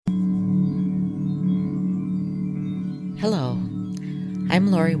Hello,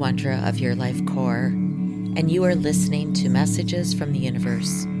 I'm Lori Wondra of Your Life Core, and you are listening to Messages from the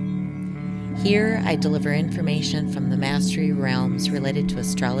Universe. Here I deliver information from the mastery realms related to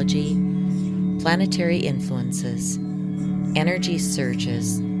astrology, planetary influences, energy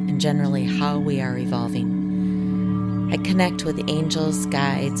surges, and generally how we are evolving. I connect with angels,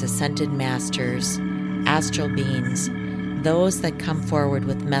 guides, ascended masters, astral beings, those that come forward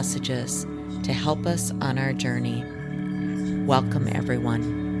with messages to help us on our journey. Welcome,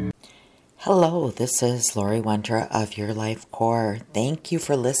 everyone. Hello, this is Lori Wondra of Your Life Core. Thank you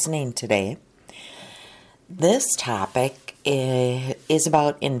for listening today. This topic is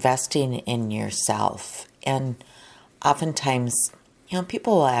about investing in yourself. And oftentimes,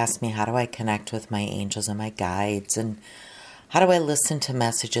 people will ask me, how do I connect with my angels and my guides? And how do I listen to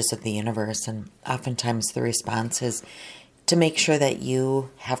messages of the universe? And oftentimes the response is to make sure that you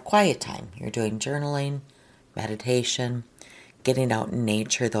have quiet time. You're doing journaling, meditation, getting out in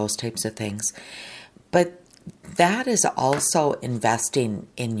nature, those types of things. But that is also investing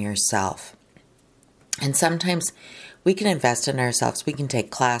in yourself. And sometimes we can invest in ourselves. We can take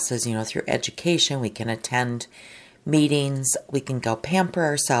classes, through education. We can attend meetings. We can go pamper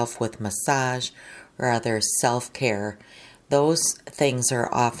ourselves with massage or other self-care. Those things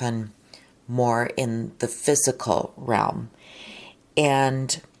are often more in the physical realm.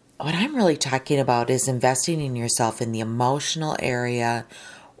 And what I'm really talking about is investing in yourself in the emotional area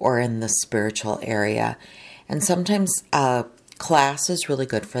or in the spiritual area. And sometimes class is really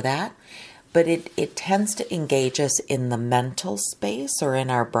good for that, but it tends to engage us in the mental space or in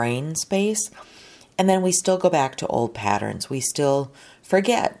our brain space. And then we still go back to old patterns. We still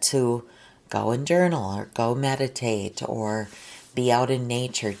forget to go and journal or go meditate or be out in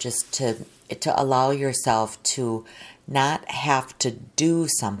nature, just to allow yourself to not have to do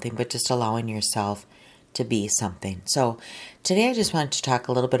something, but just allowing yourself to be something. So today I just wanted to talk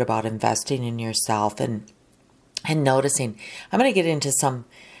a little bit about investing in yourself and noticing. I'm going to get into some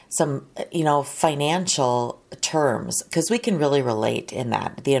financial terms, because we can really relate in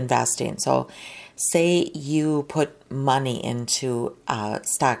that, the investing. So say you put money into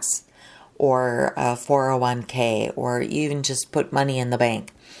stocks or a 401k, or you even just put money in the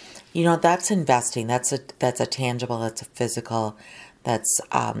bank. That's investing. That's a tangible, that's a physical, that's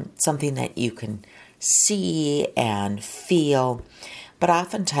something that you can see and feel. But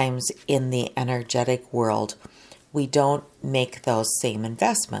oftentimes in the energetic world, we don't make those same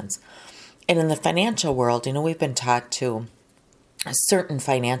investments. And in the financial world, we've been taught to certain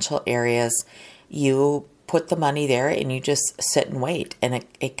financial areas, you put the money there and you just sit and wait, and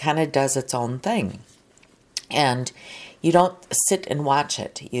it kind of does its own thing. And you don't sit and watch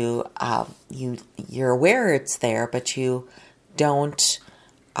it. You're aware it's there, but you don't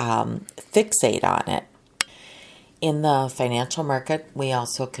fixate on it. In the financial market, we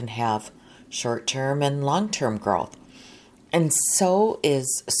also can have short-term and long-term growth. And so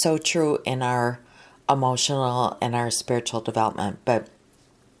is so true in our emotional and our spiritual development. But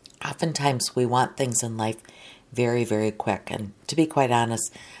oftentimes we want things in life very, very quick. And to be quite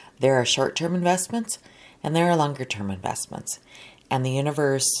honest, there are short-term investments and there are longer-term investments. And the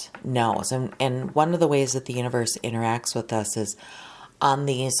universe knows. And one of the ways that the universe interacts with us is on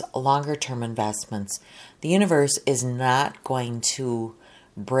these longer-term investments. The universe is not going to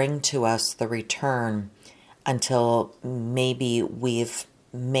bring to us the return until maybe we've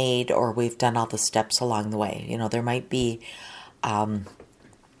made or we've done all the steps along the way. There might be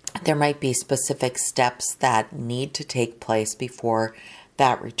specific steps that need to take place before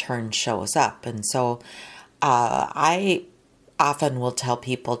that return shows up. And so I often will tell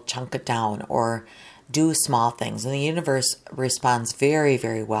people, chunk it down or do small things. And the universe responds very,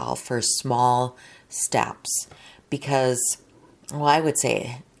 very well for small steps because, I would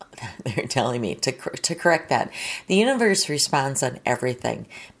say, they're telling me to correct that. The universe responds on everything,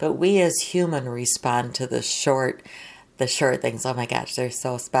 but we as human respond to the short things. Oh my gosh, they're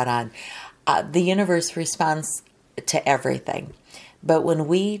so spot on. The universe responds to everything. But when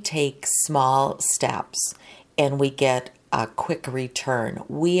we take small steps and we get a quick return,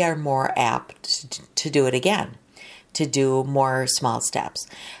 we are more apt to do it again, to do more small steps.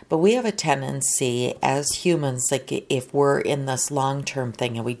 But we have a tendency as humans, like if we're in this long-term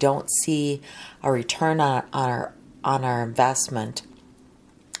thing and we don't see a return on our investment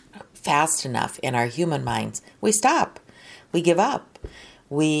fast enough in our human minds, we stop. We give up.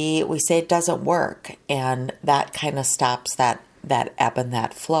 We say it doesn't work, and that kind of stops that ebb and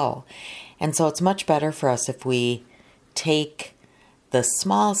that flow. And so it's much better for us if we take the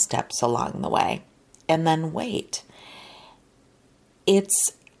small steps along the way and then wait.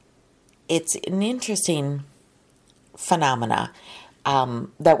 It's an interesting phenomena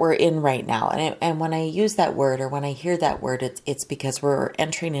that we're in right now. And when I use that word, or when I hear that word, it's because we're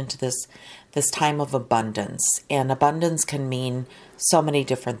entering into this time of abundance. And abundance can mean so many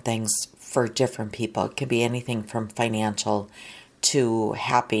different things for different people. It can be anything from financial to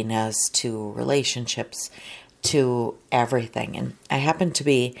happiness to relationships to everything. And I happened to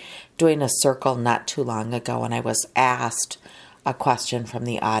be doing a circle not too long ago, and I was asked a question from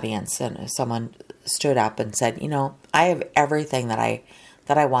the audience, and someone stood up and said, I have everything that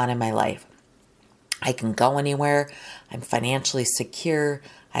I want in my life. I can go anywhere. I'm financially secure.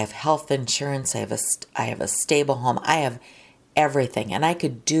 I have health insurance. I have a stable home. I have everything, and I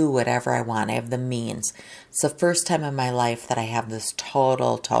could do whatever I want. I have the means. It's the first time in my life that I have this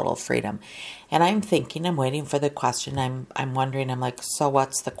total freedom. And I'm thinking, I'm waiting for the question. I'm wondering, I'm like, so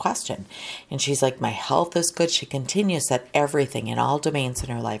what's the question? And she's like, my health is good. She continues that everything in all domains in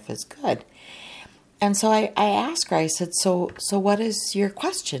her life is good. And so I asked her, I said, so what is your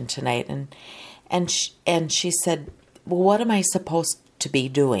question tonight? And she said, well, what am I supposed to be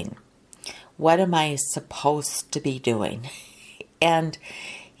doing? What am I supposed to be doing? And,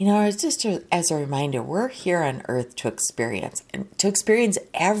 it's just as a reminder, we're here on earth to experience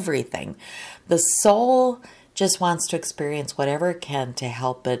everything. The soul just wants to experience whatever it can to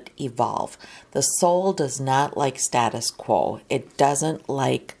help it evolve. The soul does not like status quo. It doesn't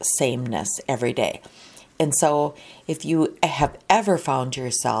like sameness every day. And so if you have ever found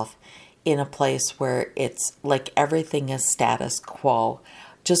yourself in a place where it's like everything is status quo,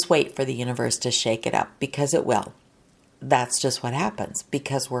 just wait for the universe to shake it up, because it will. That's just what happens,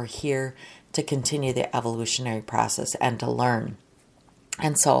 because we're here to continue the evolutionary process and to learn.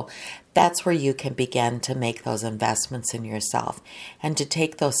 And so that's where you can begin to make those investments in yourself and to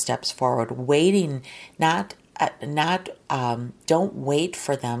take those steps forward, waiting, don't wait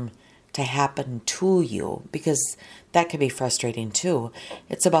for them to happen to you, because that can be frustrating too.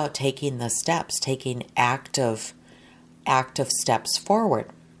 It's about taking the steps, taking active steps forward.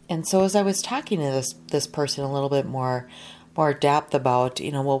 And so as I was talking to this person a little bit more depth about,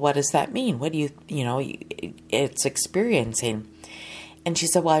 well, what does that mean? What do it's experiencing? And she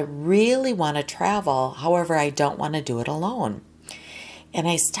said, well, I really want to travel. However, I don't want to do it alone. And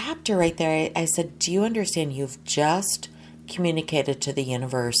I stopped her right there. I said, do you understand you've just communicated to the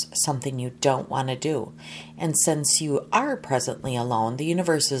universe something you don't want to do? And since you are presently alone, the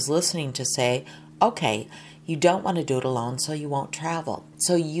universe is listening to say, okay, you don't want to do it alone, so you won't travel.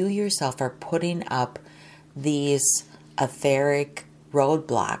 So you yourself are putting up these etheric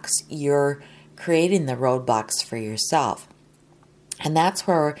roadblocks. You're creating the roadblocks for yourself. And that's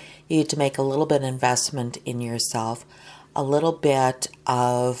where you need to make a little bit of investment in yourself, a little bit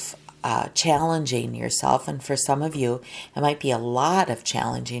of challenging yourself. And for some of you, it might be a lot of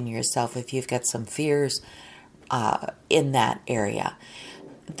challenging yourself if you've got some fears in that area.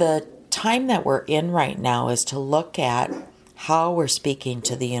 The time that we're in right now is to look at how we're speaking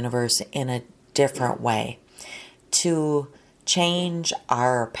to the universe in a different way, to change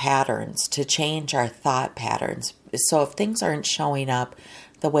our patterns, to change our thought patterns. So if things aren't showing up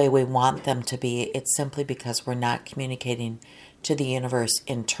the way we want them to be, it's simply because we're not communicating to the universe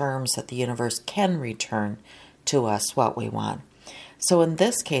in terms that the universe can return to us what we want. So in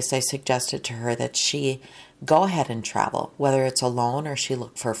this case, I suggested to her that she go ahead and travel, whether it's alone or she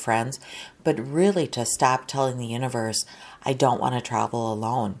look for friends, but really to stop telling the universe, I don't want to travel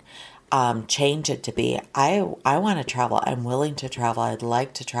alone. Change it to be, I want to travel. I'm willing to travel. I'd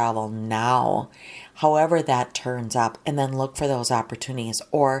like to travel now. However that turns up, and then look for those opportunities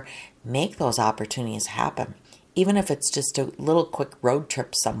or make those opportunities happen. Even if it's just a little quick road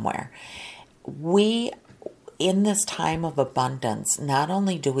trip somewhere. We, in this time of abundance, not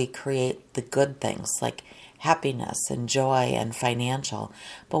only do we create the good things like happiness and joy and financial,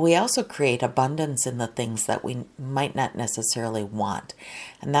 but we also create abundance in the things that we might not necessarily want.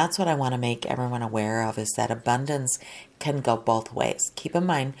 And that's what I want to make everyone aware of, is that abundance can go both ways. Keep in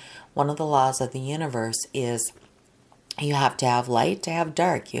mind, one of the laws of the universe is you have to have light to have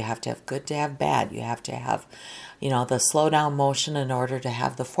dark. You have to have good to have bad. You have to have, the slow down motion in order to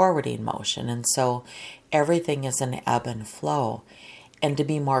have the forwarding motion. And so everything is an ebb and flow. And to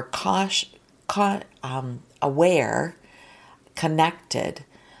be more aware, connected,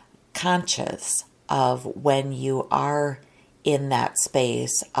 conscious of when you are in that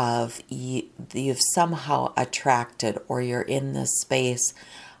space of you've somehow attracted, or you're in this space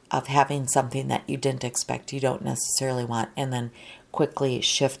of having something that you didn't expect, you don't necessarily want, and then quickly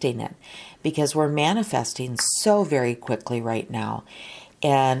shifting it, because we're manifesting so very quickly right now.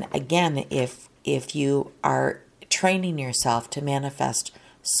 And again, if you are training yourself to manifest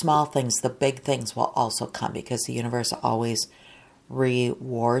small things, the big things will also come because the universe always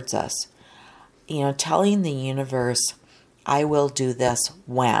rewards us. Telling the universe, I will do this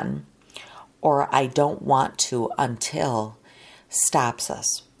when, or I don't want to until, stops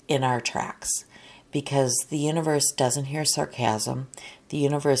us in our tracks. Because the universe doesn't hear sarcasm. The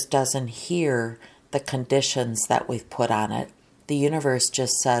universe doesn't hear the conditions that we've put on it. The universe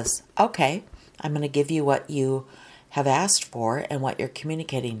just says, okay, I'm going to give you what you have asked for and what you're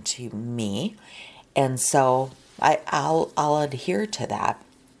communicating to me. And so I'll adhere to that.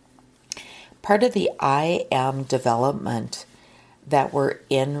 Part of the I am development that we're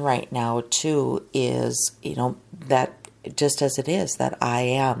in right now too is, that just as it is, that I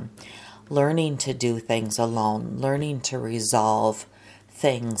am learning to do things alone, learning to resolve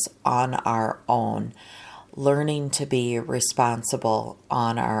things on our own, learning to be responsible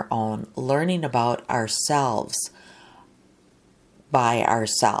on our own, learning about ourselves by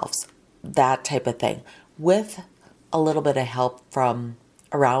ourselves, that type of thing, with a little bit of help from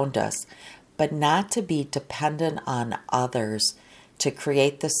around us, but not to be dependent on others to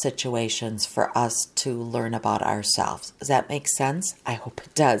create the situations for us to learn about ourselves. Does that make sense? I hope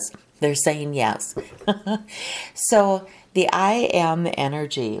it does. They're saying yes. So the I am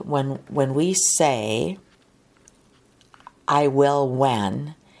energy, when we say, I will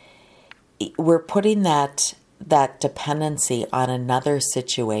when, we're putting that dependency on another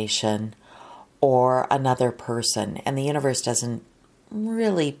situation or another person. And the universe doesn't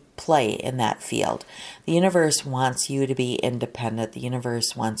really play in that field. The universe wants you to be independent. The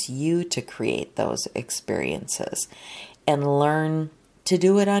universe wants you to create those experiences and learn to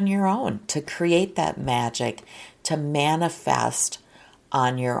do it on your own, to create that magic, to manifest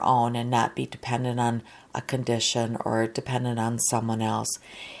on your own and not be dependent on a condition or dependent on someone else.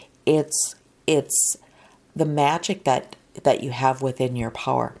 It's the magic that you have within your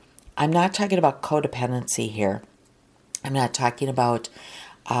power. I'm not talking about codependency here. I'm not talking about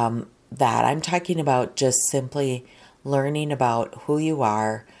that. I'm talking about just simply learning about who you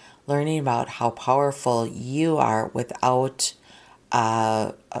are, learning about how powerful you are without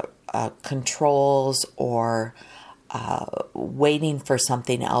controls or waiting for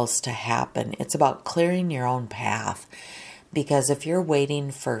something else to happen. It's about clearing your own path. Because if you're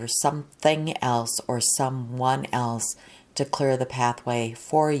waiting for something else or someone else to clear the pathway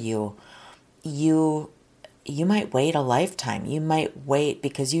for you, you might wait a lifetime. You might wait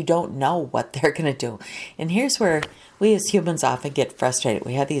because you don't know what they're going to do. And here's where we as humans often get frustrated.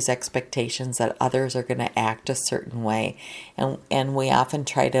 We have these expectations that others are going to act a certain way. And we often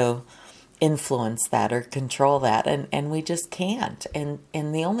try to influence that or control that. And we just can't. And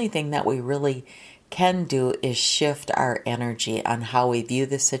the only thing that we really can do is shift our energy on how we view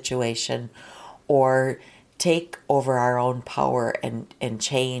the situation or take over our own power and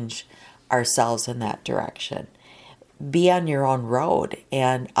change ourselves in that direction. Be on your own road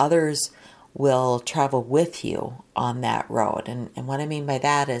and others will travel with you on that road. And what I mean by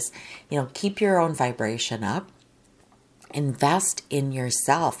that is, keep your own vibration up. Invest in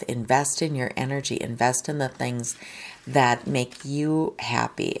yourself, invest in your energy, invest in the things that make you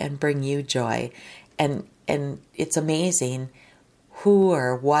happy and bring you joy. And it's amazing who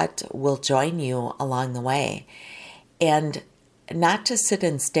or what will join you along the way. And not to sit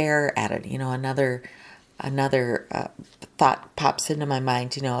and stare at it. Another thought pops into my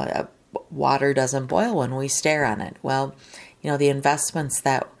mind, water doesn't boil when we stare on it. Well, the investments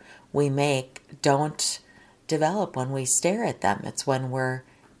that we make don't develop when we stare at them. It's when we're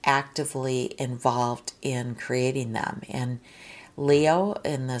actively involved in creating them. And Leo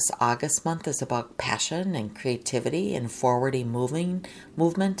in this August month is about passion and creativity and forwarding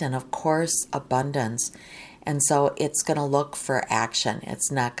movement and of course abundance. And so it's going to look for action.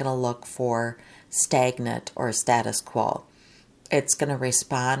 It's not going to look for stagnant or status quo. It's going to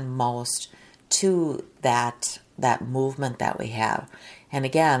respond most to that movement that we have. And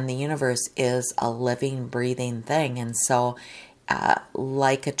again, the universe is a living, breathing thing. And so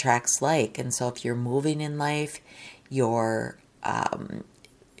like attracts like. And so if you're moving in life, you're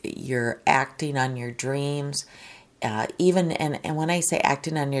acting on your dreams, even and when I say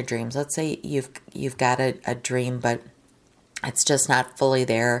acting on your dreams, let's say you've got a dream, but it's just not fully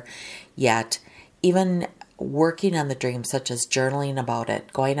there yet. Even working on the dream, such as journaling about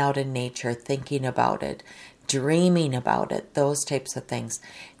it, going out in nature, thinking about it, dreaming about it, those types of things.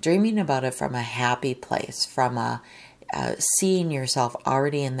 Dreaming about it from a happy place, from seeing yourself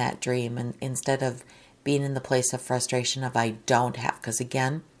already in that dream, and instead of being in the place of frustration of I don't have, because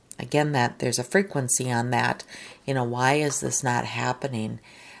again, that there's a frequency on that. Why is this not happening?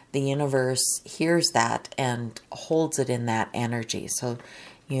 The universe hears that and holds it in that energy. So,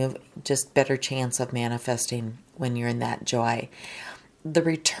 You have just better chance of manifesting when you're in that joy. The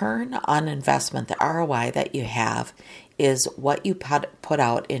return on investment, the ROI that you have, is what you put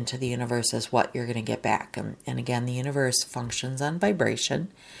out into the universe is what you're going to get back. And again, the universe functions on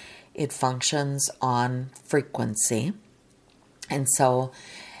vibration. It functions on frequency. And so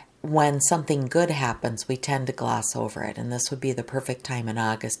when something good happens, we tend to gloss over it. And this would be the perfect time in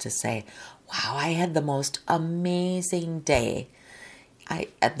August to say, wow, I had the most amazing day.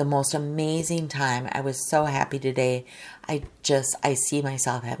 At the most amazing time. I was so happy today. I see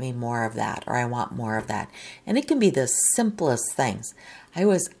myself having more of that, or I want more of that. And it can be the simplest things. I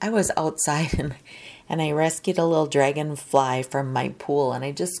was outside and I rescued a little dragonfly from my pool, and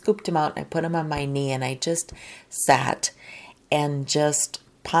I just scooped him out and I put him on my knee, and I just sat and just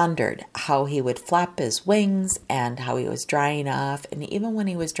pondered how he would flap his wings and how he was drying off. And even when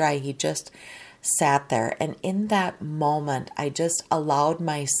he was dry, he just sat there. And in that moment, I just allowed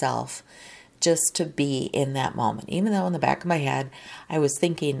myself just to be in that moment. Even though in the back of my head, I was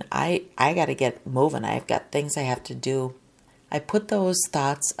thinking, I got to get moving. I've got things I have to do. I put those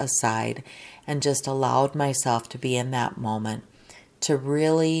thoughts aside and just allowed myself to be in that moment, to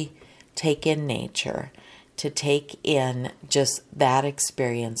really take in nature, to take in just that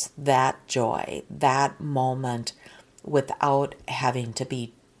experience, that joy, that moment without having to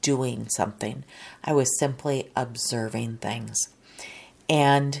be doing something. I was simply observing things.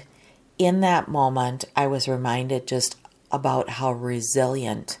 And in that moment, I was reminded just about how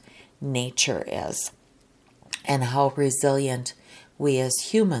resilient nature is and how resilient we as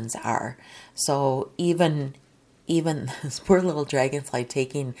humans are. So even this poor little dragonfly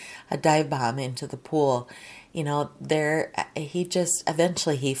taking a dive bomb into the pool,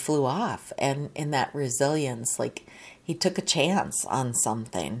 eventually he flew off. And in that resilience, like, he took a chance on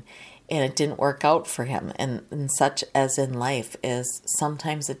something and it didn't work out for him. And such as in life is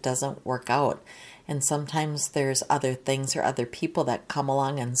sometimes it doesn't work out. And sometimes there's other things or other people that come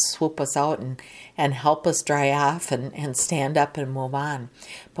along and swoop us out and help us dry off and stand up and move on.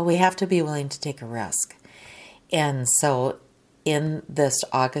 But we have to be willing to take a risk. And so in this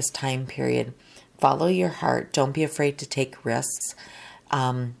August time period, follow your heart. Don't be afraid to take risks.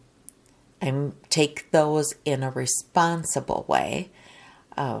 And take those in a responsible way.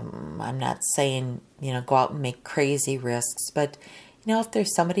 I'm not saying, go out and make crazy risks, but, if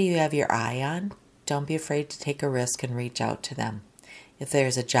there's somebody you have your eye on, don't be afraid to take a risk and reach out to them. If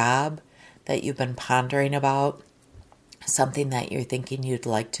there's a job that you've been pondering about, something that you're thinking you'd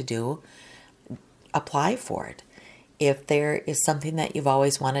like to do, apply for it. If there is something that you've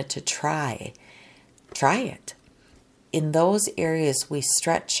always wanted to try it. In those areas, we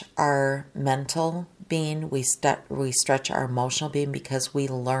stretch our mental being, we stretch our emotional being, because we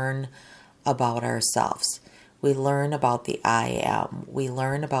learn about ourselves. We learn about the I am. We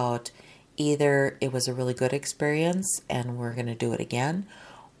learn about either it was a really good experience and we're going to do it again,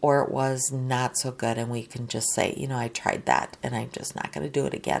 or it was not so good and we can just say, I tried that and I'm just not going to do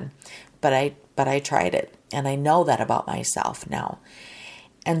it again. But I tried it, and I know that about myself now.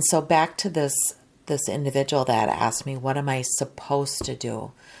 And so back to this individual that asked me, what am I supposed to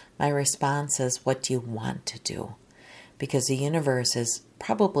do? My response is, what do you want to do? Because the universe is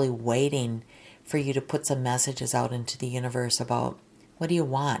probably waiting for you to put some messages out into the universe about, what do you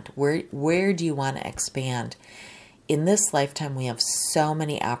want? Where do you want to expand? In this lifetime, we have so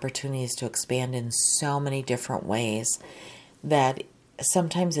many opportunities to expand in so many different ways that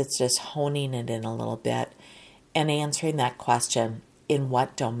sometimes it's just honing it in a little bit and answering that question, in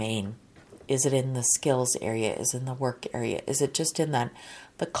what domain? Is it in the skills area? Is it in the work area? Is it just in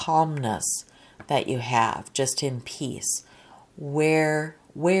the calmness that you have, just in peace? Where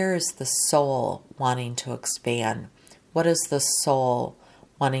is the soul wanting to expand? What is the soul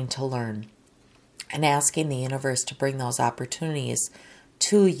wanting to learn? And asking the universe to bring those opportunities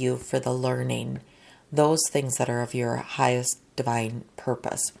to you for the learning, those things that are of your highest divine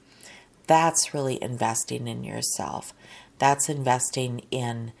purpose. That's really investing in yourself. That's investing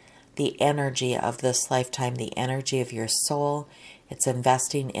in the energy of this lifetime, the energy of your soul. It's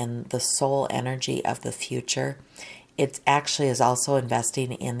investing in the soul energy of the future. It actually is also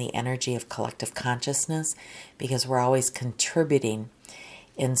investing in the energy of collective consciousness, because we're always contributing.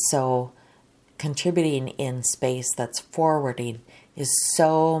 And so contributing in space that's forwarding is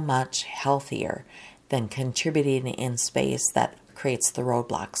so much healthier than contributing in space that creates the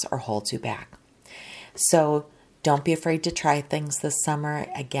roadblocks or holds you back. So don't be afraid to try things this summer.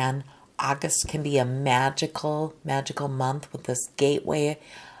 Again, August can be a magical month with this gateway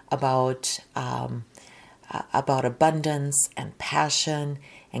about abundance and passion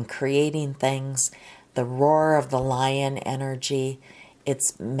and creating things. The roar of the lion energy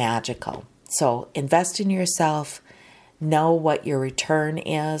it's magical. So invest in yourself. Know what your return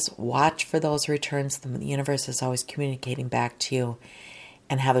is. Watch for those returns. The universe is always communicating back to you.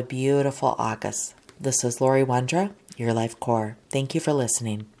 And have a beautiful August. This is Lori Wondra, Your Life Core. Thank you for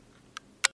listening.